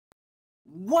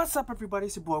What's up, everybody?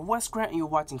 It's your boy Wes Grant, and you're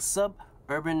watching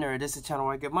Suburban Nerd. This is the channel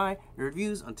where I get my nerd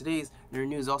reviews. On today's nerd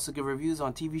news, also give reviews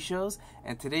on TV shows.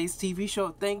 And today's TV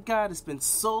show, thank God, it's been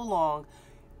so long.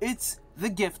 It's The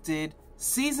Gifted,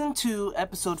 Season 2,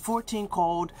 Episode 14,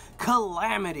 called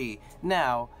calaMity.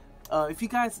 Now, if you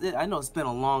guys, I know it's been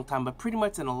a long time, but pretty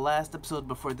much in the last episode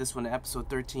before this one, episode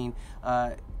 13,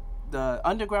 the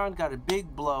underground got a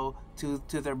big blow to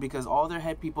their, because all their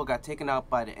head people got taken out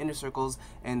by the inner circles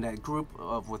and that group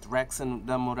of with Rex and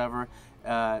them, whatever,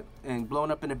 and blown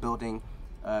up in a building.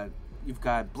 You've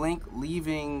got Blink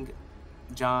leaving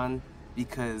John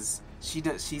because she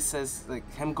says like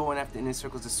him going after inner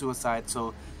circles is suicide,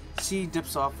 so she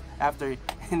dips off after,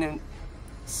 and then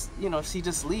she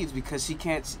just leaves because she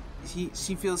can't.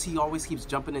 She feels he always keeps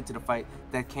jumping into the fight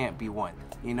that can't be won,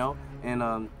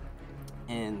 and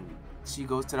she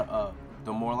goes to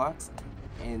the Morlocks,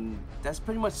 and that's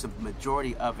pretty much the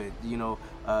majority of it,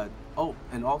 oh,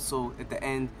 and also at the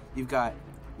end you've got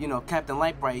Captain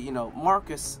Lightbright,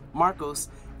 Marcos,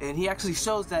 and he actually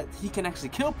shows that he can actually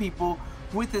kill people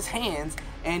with his hands,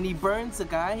 and he burns the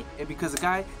guy, and because the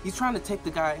guy, he's trying to take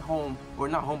the guy home, or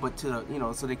not home, but to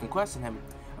so they can question him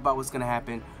about what's gonna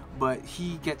happen, but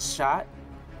he gets shot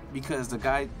because the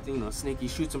guy, Sneaky,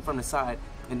 shoots him from the side,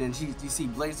 and then you see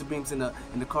laser beams in the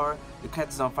car. It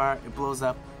catches on fire, it blows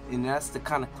up, and that's the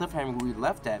kind of cliffhanger we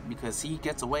left at, because he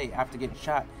gets away after getting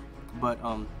shot. But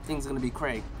things are gonna be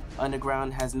crazy.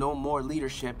 Underground has no more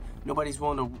leadership. Nobody's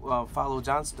willing to follow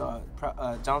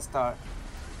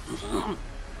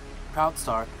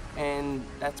Proudstar, and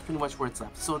that's pretty much where it's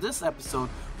left. So this episode,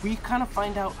 we kind of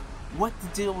find out what the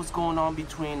deal was going on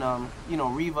between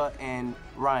Reeva and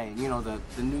Ryan,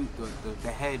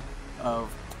 the head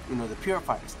of the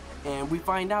Purifiers, and we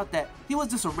find out that he was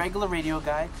just a regular radio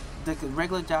guy, the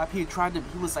regular job. He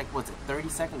was like, was it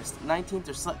 32nd or 19th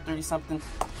or 30 something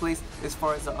place as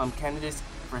far as candidates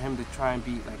for him to try and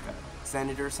be like a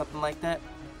senator or something like that.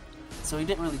 So he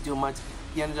didn't really do much.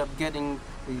 He ended up getting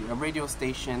a radio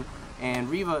station, and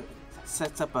Reeva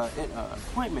sets up an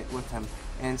appointment with him,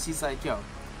 and she's like, yo,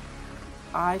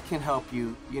 I can help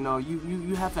you.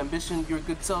 You have ambition. You're a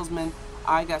good salesman.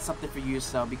 I got something for you to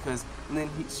sell. Because, and then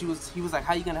he was like,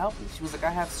 how you gonna help me? She was like, I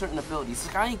have certain abilities. She's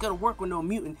like, I ain't gonna work with no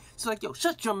mutant. She's like, yo,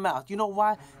 shut your mouth. You know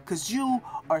why? Because you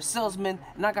are a salesman,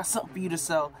 and I got something for you to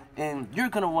sell, and you're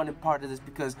gonna want a part of this,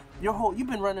 because you've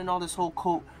been running all this whole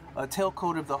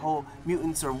tailcoat of the whole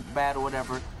mutants are bad or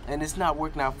whatever, and it's not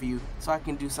working out for you. So I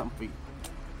can do something for you.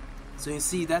 So you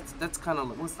see, that's kind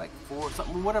of what's like 4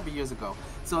 something, whatever years ago.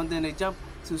 So and then they jump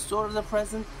to sort of the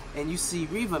present, and you see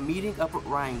Reeva meeting up with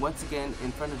Ryan once again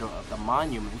in front of the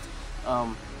monument,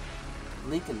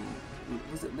 Lincoln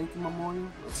Memorial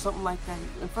or something like that,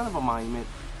 in front of a monument,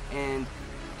 and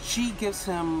she gives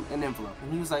him an envelope,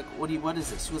 and he was like, what is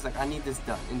this? She was like, I need this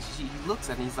done, and he looks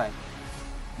at it, and he's like,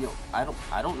 yo, I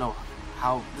don't know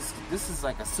how this is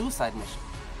like a suicide mission.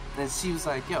 And she was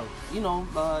like, yo,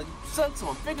 send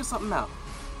someone, figure something out.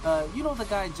 The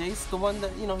guy Jace, the one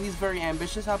that, he's very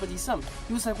ambitious, how about he something?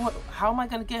 He was like, what, how am I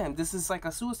gonna get him? This is like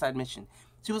a suicide mission.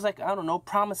 She was like, I don't know,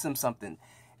 promise him something.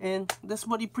 And that's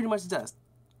what he pretty much does.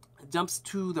 Jumps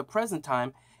to the present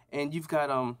time, and you've got,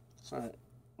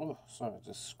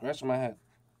 just scratching my head.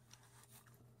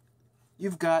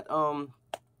 You've got,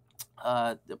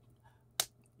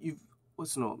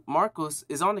 Marcos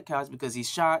is on the couch because he's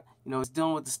shot, he's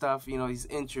dealing with the stuff, he's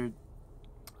injured.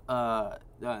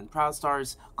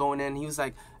 Proudstar's going in. He was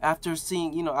like, after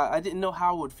seeing, I didn't know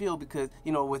how I would feel, because,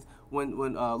 with when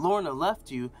Lorna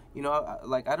left you,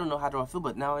 I don't know how do I feel,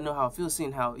 but now I know how I feel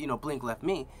seeing how, Blink left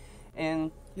me.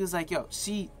 And he was like, yo,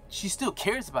 she still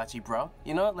cares about you, bro.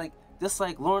 Just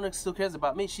like Lorna still cares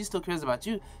about me, she still cares about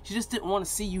you. She just didn't want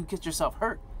to see you get yourself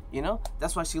hurt,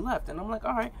 That's why she left. And I'm like,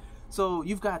 all right. So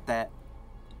you've got that.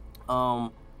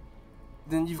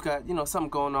 Then you've got, something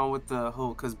going on with the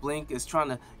whole, because Blink is trying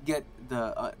to get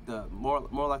the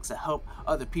Morlocks to help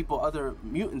other people, other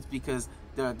mutants, because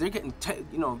they're getting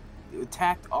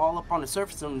attacked all up on the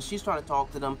surface, and she's trying to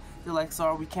talk to them. They're like,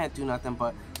 sorry, we can't do nothing,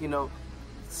 but we're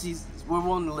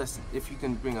willing to listen if you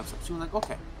can bring up something. She was like,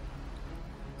 okay.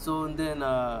 So and then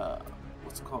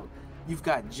what's it called? You've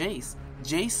got Jace.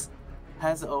 Jace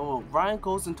has Ryan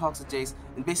goes and talks to Jace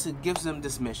and basically gives them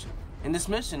this mission. And this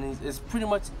mission is pretty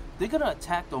much, they're gonna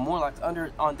attack the Morlocks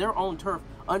on their own turf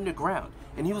underground.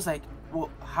 And he was like,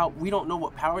 well, how, we don't know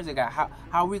what powers they got. How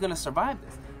are we gonna survive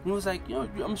this? And he was like,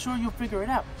 I'm sure you'll figure it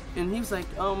out. And he was like,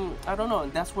 I don't know.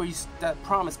 And that's where that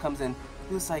promise comes in.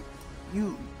 He was like,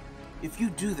 if you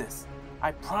do this,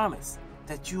 I promise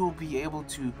that you will be able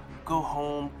to go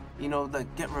home,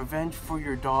 get revenge for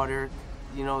your daughter,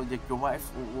 you know, your wife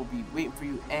will be waiting for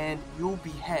you, and you'll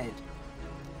be head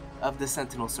of the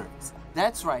Sentinel Service.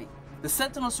 That's right, the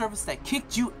Sentinel Service that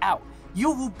kicked you out.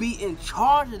 You will be in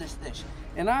charge of this dish.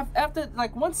 And after,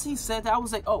 like, once he said that, I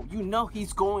was like, oh, you know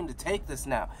he's going to take this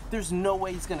now. There's no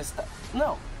way he's gonna stop.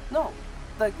 No.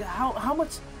 Like, how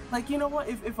much, like, you know what?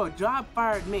 If a job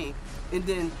fired me, and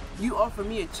then you offer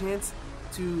me a chance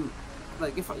to,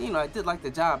 like, if, you know, I did like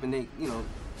the job, and they, you know,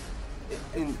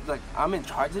 and, like, I'm in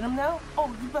charge of them now?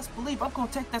 Oh, you best believe I'm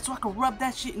gonna take that so I can rub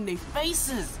that shit in their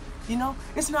faces. You know?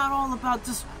 It's not all about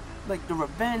just, like, the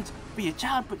revenge for your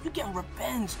child, but you're getting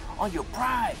revenge on your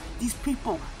pride. These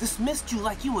people dismissed you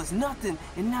like you was nothing,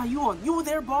 and now you were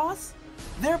their boss?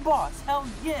 Their boss, hell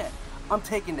yeah. I'm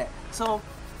taking that. So,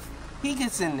 he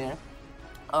gets in there.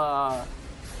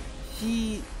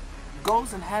 He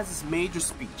goes and has this major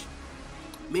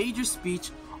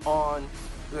speech on,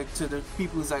 like, to the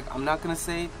people. Who's like, I'm not gonna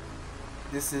say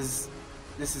this is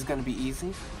gonna be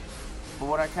easy, but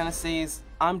what I kind of say is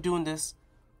I'm doing this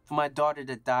for my daughter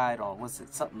that died on, was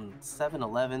it something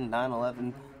 7/11,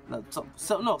 9/11, no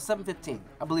 7/15.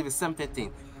 I believe it's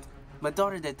 7/15. My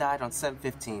daughter that died on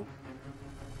 7/15.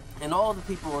 And all the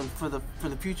people, and for the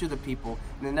future of the people.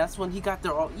 And then that's when he got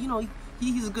there all, you know,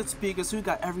 he's a good speaker, so he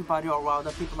got everybody all riled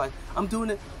up. People like, I'm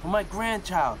doing it for my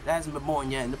grandchild that hasn't been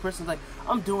born yet. And the person's like,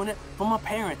 I'm doing it for my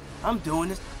parent. I'm doing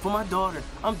this for my daughter.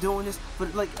 I'm doing this for,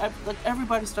 like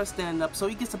everybody starts standing up. So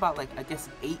he gets about, like, I guess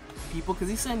 8 people, because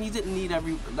he's saying he didn't need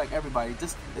everybody,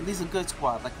 just at least a good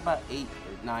squad, like about 8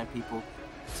 or 9 people.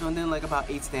 So, and then, like, about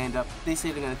 8 stand up. They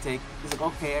say they're gonna take. He's like,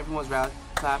 okay, everyone's rallying,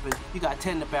 clapping. You got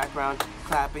 10 in the background,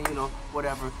 clapping, you know,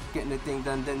 whatever, getting the thing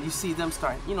done. Then you see them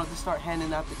start, you know, they start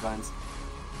handing out the guns.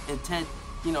 And Ted,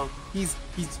 you know, he's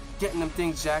getting them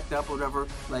things jacked up or whatever.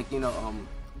 Like, you know,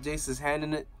 Jace is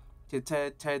handing it to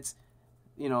Ted. Ted's,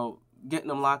 you know, getting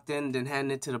them locked in, then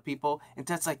handing it to the people. And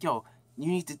Ted's like, yo,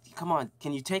 you need to, come on,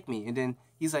 can you take me? And then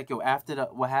he's like, yo, after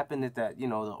what happened at that, you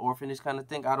know, the orphanage kind of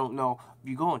thing, I don't know if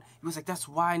you're going. He was like, that's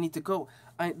why I need to go.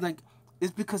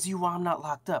 It's because you, I'm not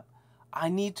locked up. I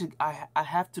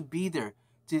have to be there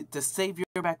to save your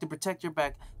back, to protect your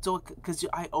back. So, because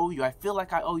I owe you. I feel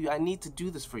like I owe you. I need to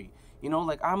do this for you. You know,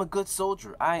 like, I'm a good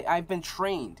soldier. I've been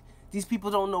trained. These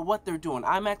people don't know what they're doing.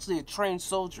 I'm actually a trained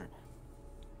soldier.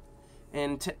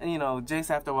 And, you know, Jace,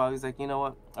 after a while, he's like, you know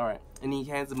what? All right. And he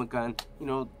hands him a gun. You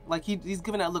know, like, he's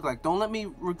giving that look like, don't let me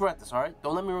regret this, all right?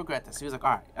 Don't let me regret this. He was like,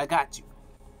 all right, I got you.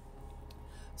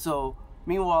 So,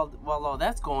 meanwhile, while all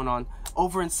that's going on,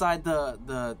 over inside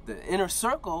the inner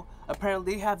circle,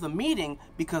 apparently they have the meeting.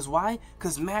 Because why?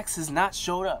 Because Max has not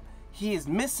showed up. He is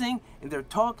missing, and they're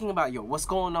talking about, yo, what's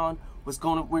going on? What's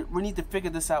going on? We need to figure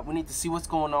this out. We need to see what's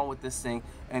going on with this thing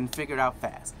and figure it out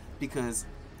fast. Because,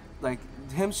 like,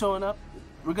 him showing up,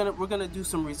 we're gonna do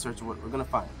some research. We're gonna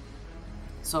find.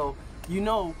 So, you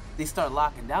know, they start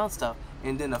locking down stuff,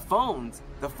 and then the phone,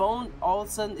 all of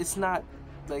a sudden, it's not,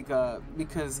 like,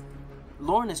 because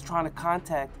Lauren is trying to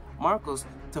contact Marcos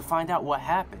to find out what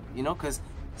happened, you know, because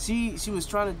she was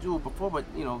trying to do it before, but,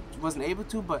 you know, wasn't able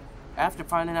to. But after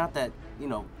finding out that, you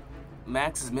know,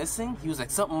 Max is missing, he was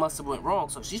like, something must have went wrong.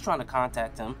 So she's trying to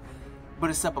contact him, but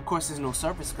except, of course, there's no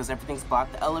service because everything's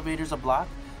blocked. The elevators are blocked.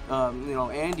 You know,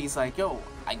 Andy's like, yo,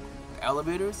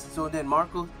 elevators. So then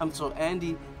so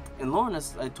Andy and Lauren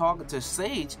is talking to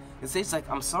Sage, and Sage's like,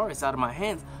 I'm sorry, it's out of my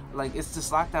hands. Like, it's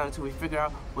just locked down until we figure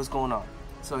out what's going on.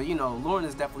 So, you know, Lauren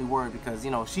is definitely worried because,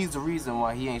 you know, she's the reason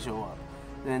why he ain't show up.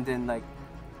 And then, like,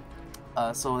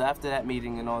 so after that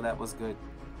meeting and all that was good,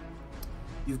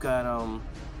 you've got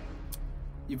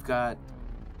the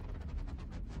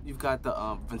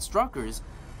Struckers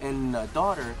and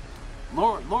daughter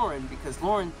Lauren, because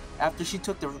Lauren, after she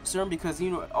took the serum, because,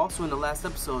 you know, also in the last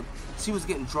episode, she was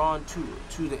getting drawn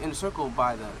to the inner circle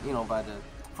by the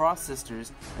Frost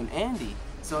sisters and Andy.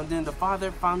 So then the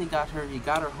father finally got her. He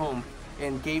got her home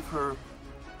and gave her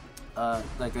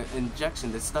like an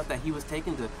injection, the stuff that he was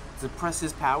taking to suppress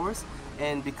his powers.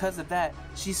 And because of that,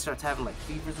 she starts having, like,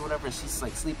 fevers or whatever, and she's,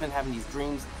 like, sleeping, having these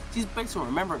dreams. She's basically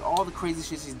remembering all the crazy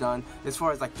shit she's done, as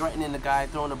far as, like, threatening the guy,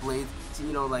 throwing a blade,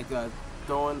 you know, like,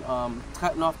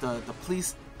 cutting off the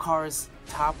police car's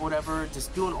top, whatever,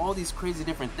 just doing all these crazy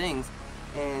different things.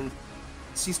 And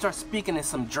she starts speaking in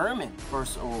some German or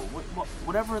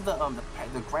whatever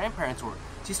the grandparents were.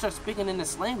 She starts speaking in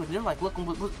this language, and they're like, look,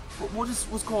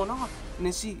 what's going on? And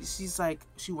then she's like,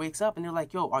 she wakes up, and they're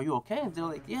like, yo, are you okay? And they're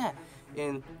like, yeah.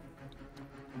 And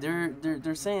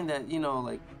they're saying that, you know,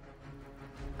 like,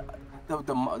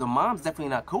 the mom's definitely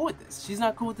not cool with this. She's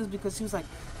not cool with this because she was like,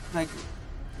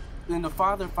 and the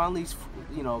father finally,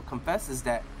 you know, confesses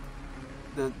that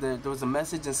there was a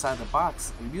message inside the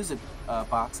box, the music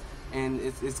box, and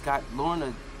it's got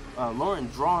Lauren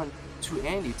drawn to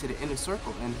Andy, to the inner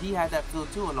circle, and he had that feel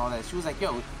too and all that. She was like,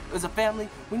 yo, as a family,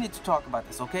 we need to talk about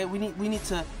this, okay? We need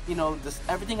to, you know, this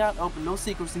everything out open, no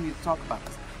secrets, we need to talk about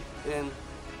this. And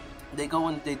they go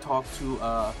and they talk to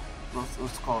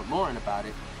what's called Lauren about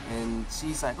it, and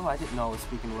she's like, oh, I didn't know I was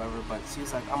speaking or whatever, but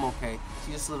she's like, I'm okay,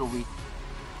 she's just a little weak.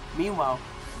 Meanwhile,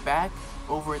 back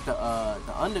over at the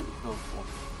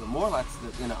Morlocks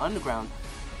in the underground,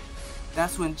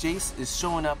 that's when Jace is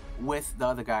showing up with the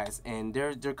other guys, and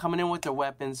they're coming in with their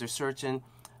weapons. They're searching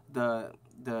the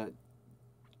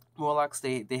Morlocks.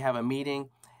 They have a meeting,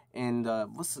 and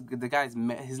what's the guy's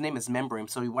his name is Membrane,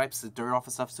 so he wipes the dirt off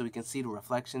of stuff so he can see the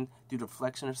reflection, do the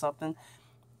reflection or something.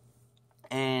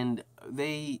 And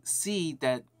they see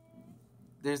that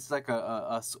there's like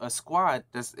a squad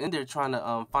that's in there trying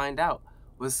to find out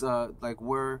what's like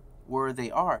where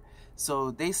they are.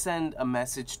 So they send a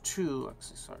message to,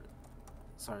 actually,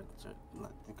 sorry,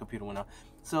 the computer went out.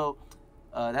 So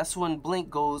that's when Blink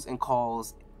goes and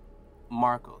calls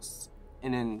Marcos,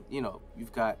 and then, you know,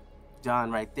 you've got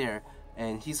John right there,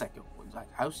 and he's like,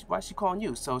 why is she calling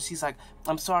you? So she's like,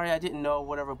 I'm sorry, I didn't know,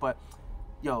 whatever, but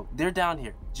yo, they're down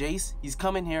here. Jace, he's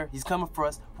coming here. He's coming for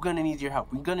us. We're gonna need your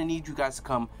help. We're gonna need you guys to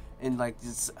come and like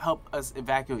just help us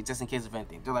evacuate just in case of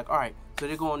anything. They're like, all right. So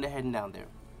they're going, they're heading down there.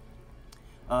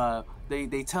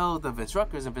 They tell the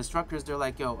Vinstruckers, and Vinstruckers, they're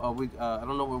like, yo, I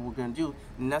don't know what we're gonna do.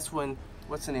 And that's when,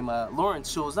 what's her name, Lauren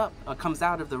shows up, comes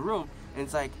out of the room, and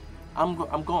it's like, I'm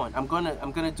going. I'm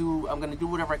gonna do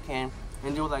whatever I can.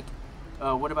 And they're like,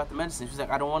 what about the medicine? She's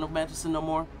like, I don't want no medicine no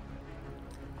more.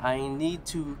 I need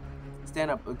to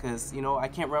stand up because, you know, I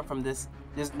can't run from this.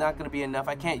 There's not gonna be enough.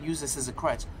 I can't use this as a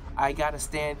crutch. I gotta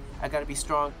stand. I gotta be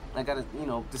strong. I gotta, you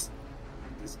know, just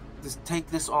take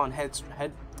this on head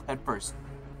first.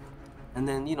 And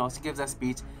then, you know, she gives that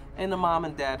speech, and the mom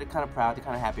and dad are kind of proud. They're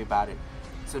kind of happy about it.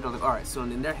 So they're like, all right. So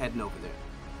then they're heading over there.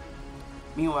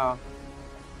 Meanwhile,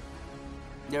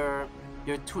 they're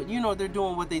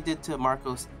doing what they did to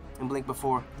Marcos and Blink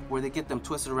before, where they get them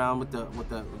twisted around with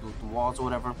the walls or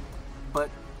whatever. But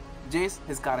Jace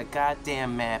has got a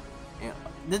goddamn map. And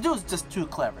the dude's just too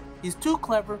clever. He's too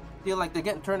clever. They're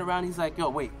getting turned around. He's like, yo,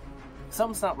 wait,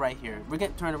 something's not right here. We're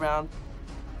getting turned around.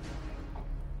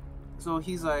 So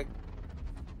he's like,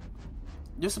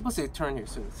 you're supposed to turn here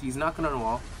soon. So he's knocking on the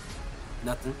wall.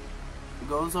 Nothing. He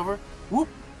goes over, whoop,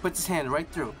 puts his hand right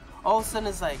through. All of a sudden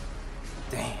it's like,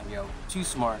 damn, yo, too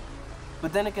smart.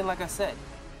 But then again, like I said,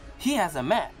 he has a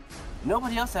map.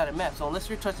 Nobody else had a map. So unless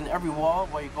you're touching every wall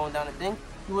while you're going down a thing,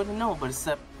 you wouldn't know. But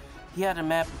except he had a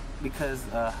map because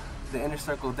the inner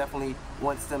circle definitely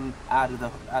wants them out of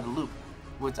the loop.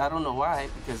 Which I don't know why,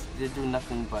 because they're doing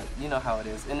nothing, but you know how it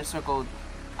is. Inner circle,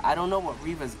 I don't know what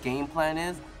Reeva's game plan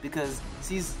is, because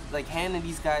she's like handing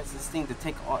these guys this thing to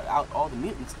take out all the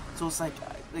mutants. So it's like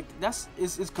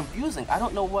it's confusing. I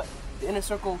don't know what the inner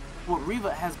circle, what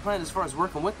Reeva has planned as far as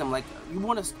working with them. Like, you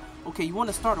want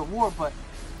to start a war, but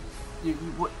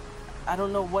I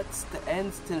don't know what's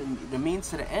the means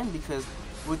to the end, because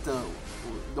with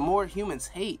the more humans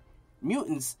hate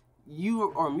mutants,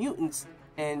 you are mutants,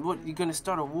 and what, you're gonna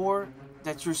start a war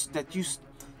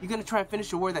you're gonna try and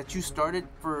finish a war that you started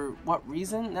for what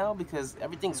reason now? Because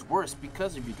everything's worse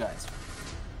because of you guys.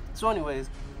 So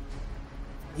anyways,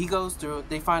 he goes through,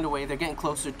 they find a way, they're getting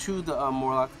closer to the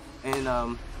Morlock,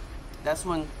 and that's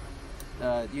when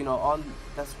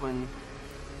that's when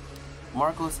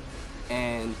Marcos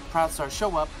and Proudstar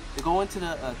show up. They go into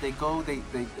the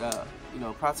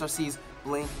Proudstar sees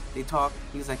Blink, they talk,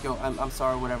 he's like, yo, I'm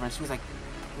sorry, whatever, and she was like,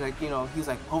 he's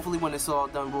like, hopefully when it's all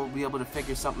done, we'll be able to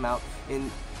figure something out. And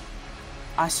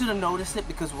I should have noticed it,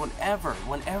 because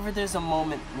whenever there's a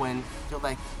moment when they're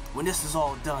like, when this is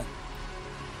all done,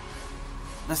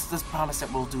 let's promise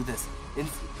that we'll do this. And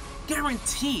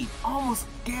guaranteed, almost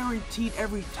guaranteed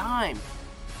every time,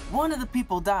 one of the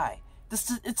people die.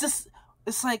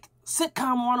 It's like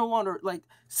sitcom 101 or like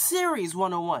series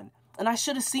 101. And I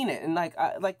should have seen it. And I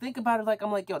think about it, like,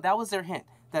 I'm like, yo, that was their hint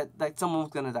that like someone was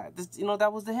gonna die.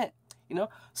 That was the hint.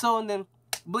 So, and then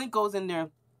Blink goes in there,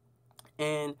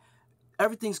 and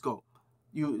everything's go.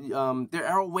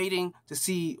 They're all waiting to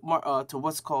see to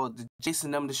what's called the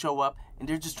Jason them to show up, and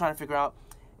they're just trying to figure out.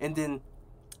 And then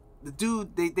the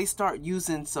dude, they start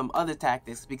using some other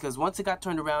tactics, because once it got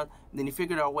turned around, and then he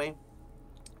figured out a way,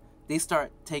 they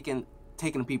start taking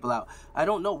people out. I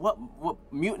don't know what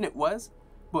mutant it was,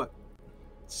 but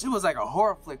it was like a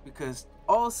horror flick, because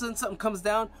all of a sudden something comes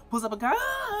down, pulls up a guy,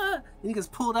 and he gets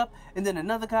pulled up, and then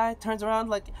another guy turns around,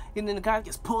 like, and then the guy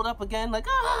gets pulled up again, like,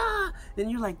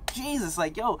 and you're like, Jesus,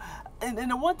 like, yo. And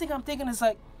the one thing I'm thinking is,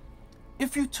 like,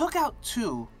 if you took out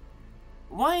two,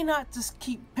 why not just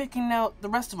keep picking out the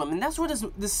rest of them? And that's where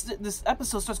this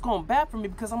episode starts going bad for me,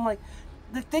 because I'm like,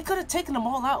 they could have taken them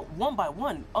all out one by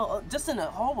one, just in a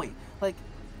hallway, like,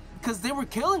 because they were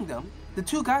killing them. The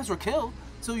 2 guys were killed,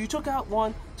 so you took out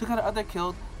one, took out the other,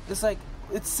 killed. It's like,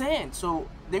 it's sand, so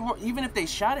they were, even if they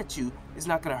shot at you, it's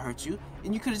not gonna hurt you,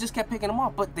 and you could have just kept picking them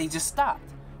off, but they just stopped,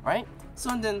 right?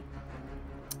 So and then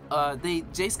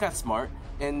Jace got smart,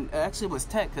 and actually it was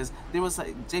Ted, because there was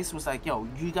like, Jason was like, yo,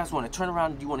 you guys want to turn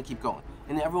around, or do you want to keep going?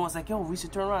 And then everyone's like, yo, we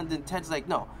should turn around. And then Ted's like,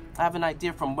 no, I have an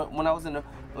idea from when I was in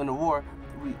the war,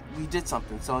 we did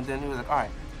something. So and then he was like, all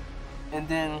right. And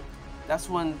then that's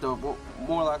when the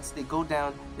Morlocks, they go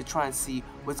down to try and see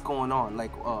what's going on,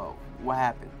 like what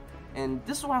happened. And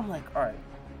this is why I'm like, all right,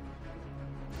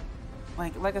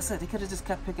 like I said, they could have just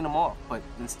kept picking them off, but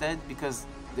instead, because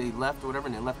they left or whatever,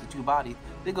 and they left the 2 bodies,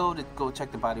 they go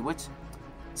check the body, which,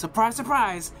 surprise,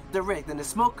 surprise, they're rigged. And the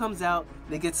smoke comes out,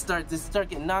 they start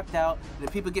getting knocked out, and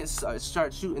the people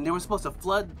start shooting. They were supposed to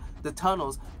flood the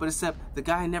tunnels, but except the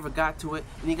guy never got to it,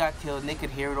 and he got killed, and they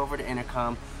could hear it over the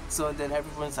intercom. So then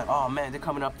everyone's like, oh man, they're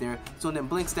coming up there. So then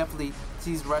Blink's definitely,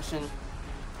 she's rushing,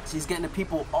 she's getting the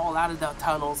people all out of the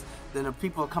tunnels. Then the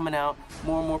people are coming out,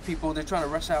 more and more people, they're trying to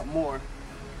rush out more.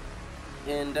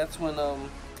 And that's when Lorna,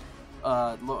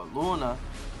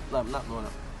 not Lorna,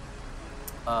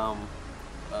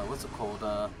 what's it called?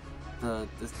 The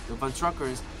Von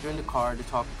Struckers, they're in the car, they're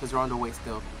talking because they're on their way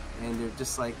still, and they're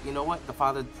just like, you know what? The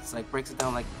father like breaks it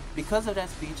down, like, because of that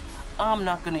speech, I'm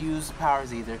not gonna use the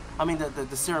powers either. I mean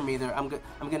the serum either. I'm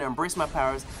gonna embrace my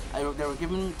powers. They were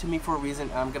given to me for a reason,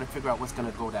 and I'm gonna figure out what's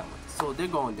gonna go down with. So they're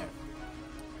going there.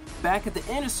 Back at the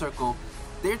inner circle,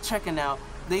 they're checking out.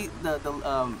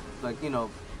 Like, you know,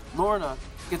 Lorna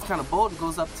gets kind of bold and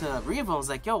goes up to Reeva and was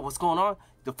like, yo, what's going on?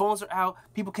 The phones are out,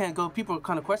 people can't go, people are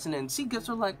kind of questioning, and she gets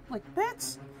her like,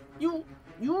 bitch, you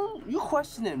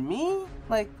questioning me?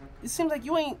 Like, it seems like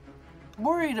you ain't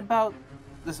worried about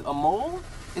this, a mole?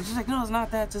 And she's like, no, it's not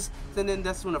that, just, and then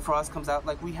that's when the Frost comes out,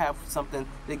 like, we have something,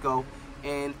 they go,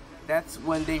 and that's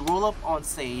when they roll up on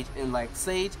Sage, and like,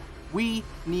 Sage, we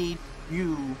need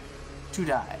you to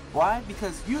die. Why?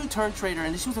 Because you turned traitor.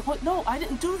 And she was like, what? No, I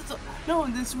didn't do this. No.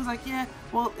 And then she was like, yeah,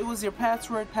 well, it was your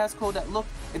passcode that looked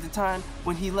at the time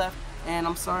when he left, and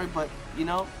I'm sorry, but you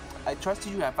know, I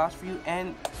trusted you, I vouched for you,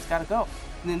 and it's gotta go.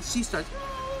 And then she starts,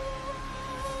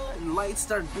 and lights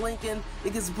start blinking,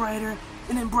 it gets brighter,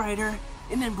 and then brighter,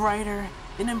 and then brighter,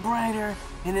 and then brighter,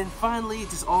 and then finally it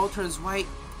just all turns white,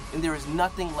 and there is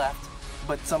nothing left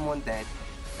but someone dead.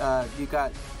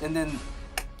 And then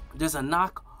there's a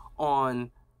knock on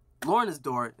Lorna's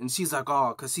door, and she's like,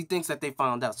 oh, because she thinks that they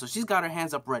found out. So she's got her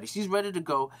hands up ready. She's ready to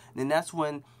go. And then that's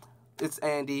when it's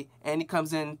Andy. Andy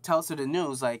comes in, tells her the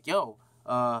news, like, yo,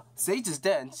 Sage is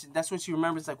dead. And that's when she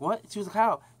remembers, like, what? She was like,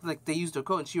 how? Like, they used her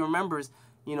code. And she remembers,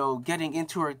 you know, getting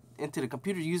into the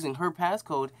computer using her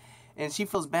passcode. And she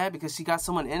feels bad because she got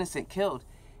someone innocent killed.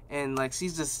 And, like,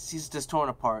 she's just torn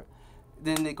apart.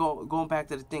 Then they going back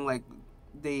to the thing, like,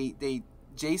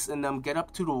 Jace and them get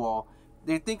up to the wall.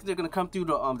 They think they're gonna come through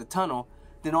the tunnel.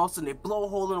 Then all of a sudden they blow a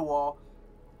hole in the wall.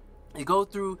 They go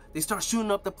through. They start shooting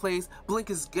up the place.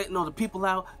 Blink is getting all the people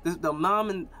out. The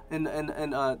mom and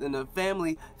the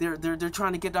family. They're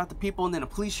trying to get out the people. And then the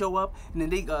police show up. And then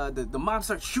the mom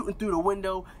starts shooting through the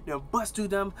window. You know, bust through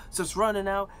them. Starts running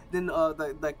out. Then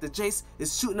the Jace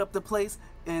is shooting up the place.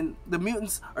 And the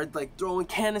mutants are like throwing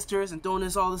canisters and throwing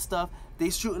all this stuff.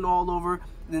 They shooting all over.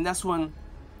 And then that's when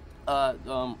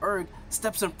Erg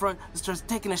steps in front and starts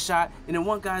taking a shot, and then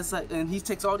one guy's like, and he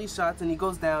takes all these shots and he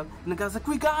goes down, and the guy's like,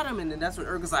 we got him, and then that's when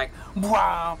Erg is like,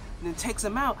 wow, and then takes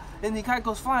him out, and the guy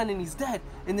goes flying and he's dead,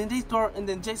 and then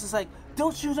then Jason's like,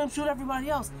 don't shoot him, shoot everybody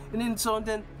else, and then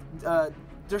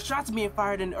there's shots being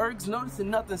fired, and Erg's noticing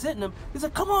nothing's hitting him. He's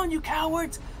like, come on, you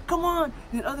cowards, come on.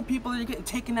 And then other people are getting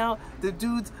taken out. The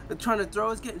dudes are trying to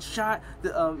throw is getting shot.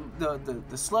 The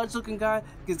sludge looking guy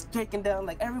gets taken down.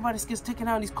 Like, everybody gets taken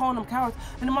out, and he's calling them cowards.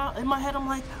 And in my head I'm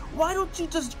like, why don't you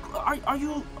just, are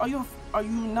you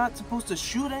not supposed to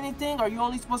shoot anything? Are you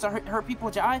only supposed to hurt people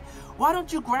with your eye? Why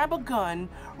don't you grab a gun,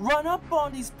 run up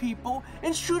on these people,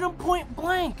 and shoot them point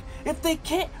blank? If they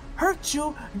can't hurt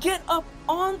you, get up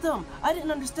on them. I didn't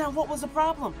understand what was the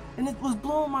problem, and it was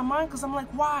blowing my mind, because I'm like,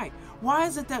 why? Why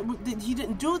is it that he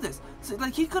didn't do this? So,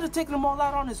 like, he could have taken them all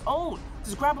out on his own.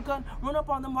 Just grab a gun, run up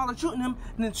on them while they're shooting them,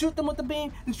 and then shoot them with the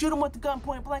beam, and shoot them with the gun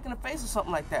point blank in the face or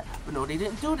something like that. But no, they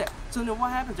didn't do that. So then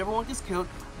what happens? Everyone gets killed.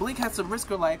 Blink has to risk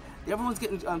her life. Everyone's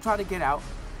getting trying to get out.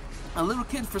 A little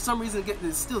kid, for some reason,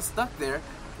 is still stuck there,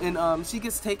 and she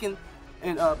gets taken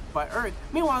and by Erg.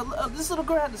 Meanwhile, this little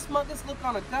girl had the smuggest look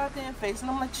on her goddamn face, and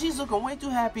I'm like, she's looking way too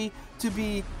happy to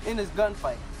be in this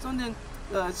gunfight. So then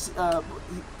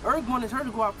Erg wanted her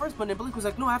to go out first, but then Blink was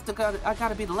like, no, I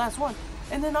gotta be the last one.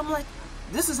 And then I'm like,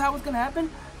 this is how it's gonna happen?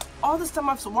 All this time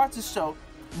I've watched this show,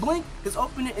 Blink is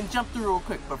open it and jump through real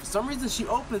quick, but for some reason she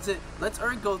opens it, lets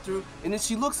Erg go through, and then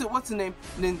she looks at what's her name,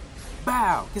 and then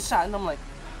bow, gets shot, and I'm like,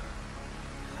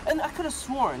 and I could have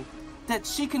sworn that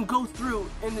she can go through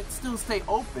and it still stay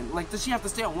open. Like, does she have to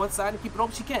stay on one side and keep it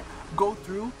open? She can't go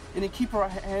through and then keep her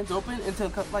hands open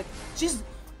until, like, she's,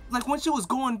 like, when she was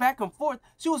going back and forth,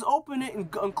 she was opening it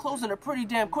and closing it pretty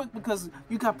damn quick because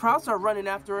you got Proudstar running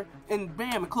after her, and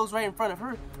bam, it closed right in front of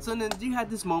her. So then you had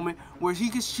this moment where she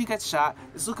gets shot.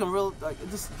 It's looking real, like,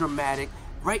 just dramatic,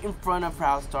 right in front of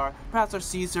Proudstar. Proudstar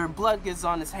sees her, blood gets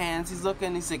on his hands. He's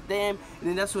looking, he's like, damn. And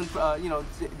then that's when, you know,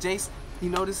 Jace, he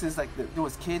notices, like, there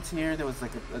was kids here, there was like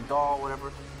a doll,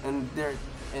 whatever, and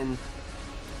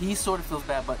he sort of feels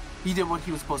bad, but he did what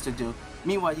he was supposed to do.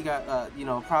 Meanwhile, you got, you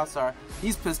know, Proudstar,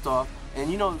 he's pissed off,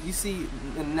 and, you know, you see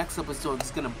in the next episode,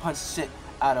 he's gonna punch shit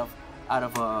out of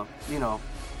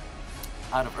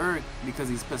Erg because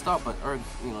he's pissed off, but Erg,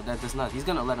 you know, that does not, he's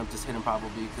gonna let him just hit him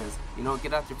probably because, you know,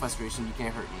 get out your frustration, you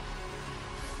can't hurt me.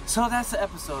 So that's the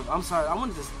episode. I'm sorry, I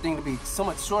wanted this thing to be so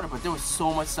much shorter, but there was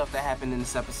so much stuff that happened in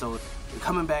this episode,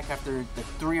 coming back after the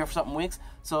 3 or something weeks.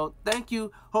 So thank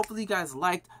you. Hopefully you guys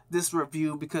liked this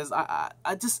review, because I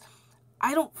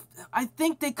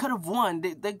think they could have won.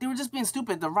 They were just being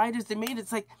stupid. The writers, they made it,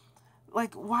 it's like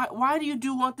why do you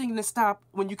do one thing and then stop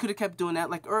when you could have kept doing that?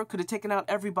 Like, Erg could have taken out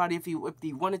everybody if he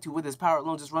wanted to with his power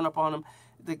alone, just run up on him.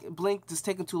 The Blink just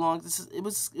taking too long. It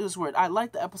was weird. I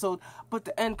liked the episode, but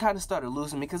the end kind of started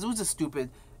losing me because it was just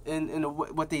stupid in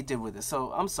what they did with it.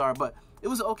 So I'm sorry, but it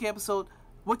was an okay episode.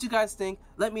 What you guys think?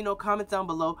 Let me know. Comment down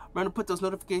below. Remember to put those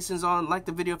notifications on. Like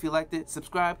the video if you liked it.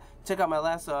 Subscribe. Check out my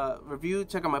last review.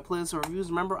 Check out my playlist of reviews.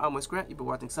 Remember, I'm Wes Grant. You've been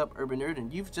watching Sup Urban Nerd,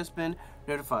 and you've just been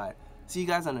notified. See you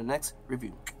guys on the next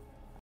review.